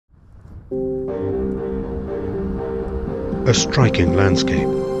A striking landscape.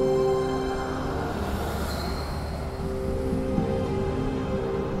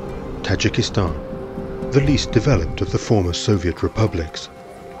 Tajikistan, the least developed of the former Soviet republics.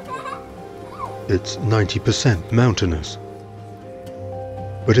 It's 90% mountainous.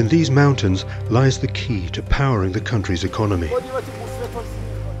 But in these mountains lies the key to powering the country's economy.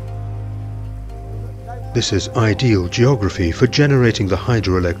 This is ideal geography for generating the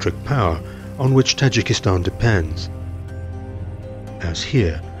hydroelectric power on which Tajikistan depends, as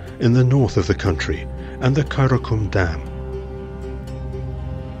here in the north of the country and the Qairokkum Dam.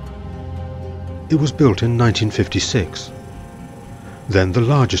 It was built in 1956, then the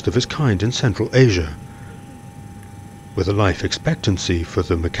largest of its kind in Central Asia, with a life expectancy for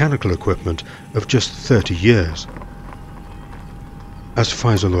the mechanical equipment of just 30 years. As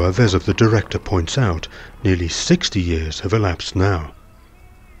Faisal Avezov, the director, points out, nearly 60 years have elapsed now.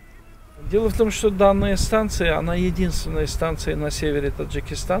 Дело в том, что данная станция, она единственная станция на севере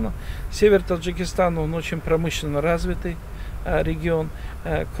Таджикистана. Север Таджикистана, он очень промышленно развитый регион.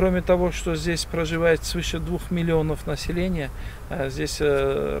 Кроме того, что здесь проживает свыше 2 миллионов населения, здесь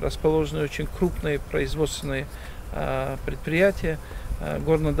расположены очень крупные производственные предприятия,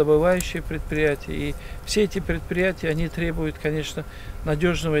 горнодобывающие предприятия. И все эти предприятия, они требуют, конечно,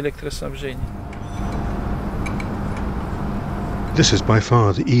 надежного электроснабжения. This is by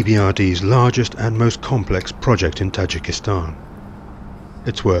far the EBRD's largest and most complex project in Tajikistan.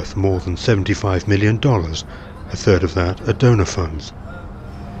 It's worth more than $75 million, a third of that are donor funds.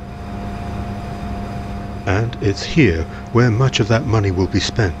 And it's here where much of that money will be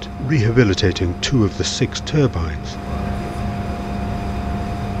spent, rehabilitating 2 of the 6 turbines.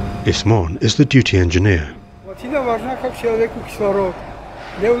 Ismon is the duty engineer.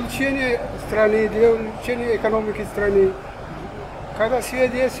 Когда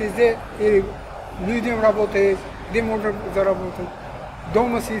свет есть везде, и людям работает, где можно заработать.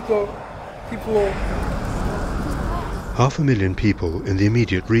 Дома светло, тепло. 500,000 people in the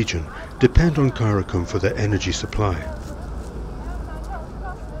immediate region depend on Qairokkum for their energy supply.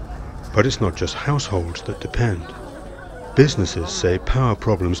 But it's not just households that depend. Businesses say power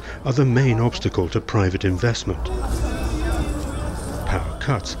problems are the main obstacle to private investment. Power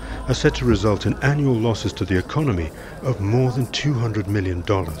cuts are said to result in annual losses to the economy of more than $200 million.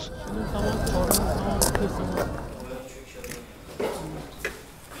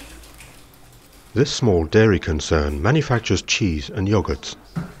 This small dairy concern manufactures cheese and yogurts.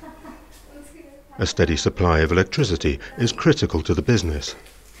 A steady supply of electricity is critical to the business.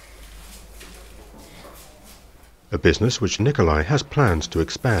 A business which Nikolai has plans to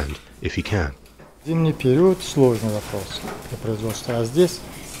expand if he can. Зимний период сложный вопрос для производства, а здесь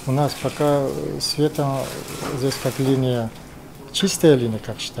у нас пока светом, здесь как линия, чистая линия,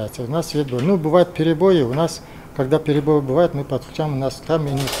 как считается, у нас свет был. Ну, бывают перебои, у нас, когда перебои бывают, мы подключаем, у нас там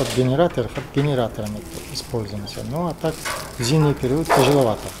именно под генераторами используемся. Ну, а так, в зимний период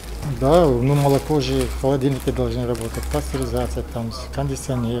тяжеловато. Да, ну, молоко же, холодильники должны работать, пастеризация, там,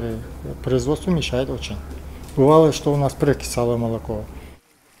 кондиционеры, производству мешает очень. Бывало, что у нас прокисало молоко.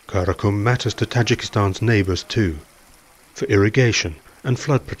 Qairokkum matters to Tajikistan's neighbours too, for irrigation and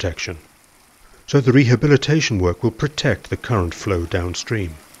flood protection. So the rehabilitation work will protect the current flow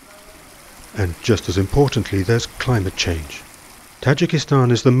downstream. And just as importantly, there's climate change. Tajikistan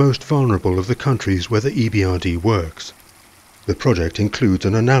is the most vulnerable of the countries where the EBRD works. The project includes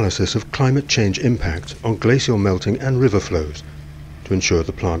an analysis of climate change impact on glacial melting and river flows to ensure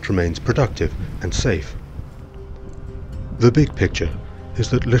the plant remains productive and safe. The big picture is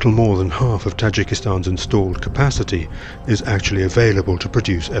that little more than half of Tajikistan's installed capacity is actually available to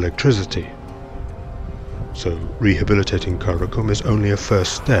produce electricity. So rehabilitating Qairokkum is only a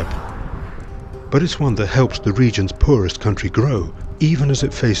first step, but it's one that helps the region's poorest country grow, even as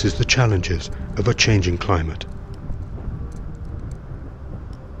it faces the challenges of a changing climate.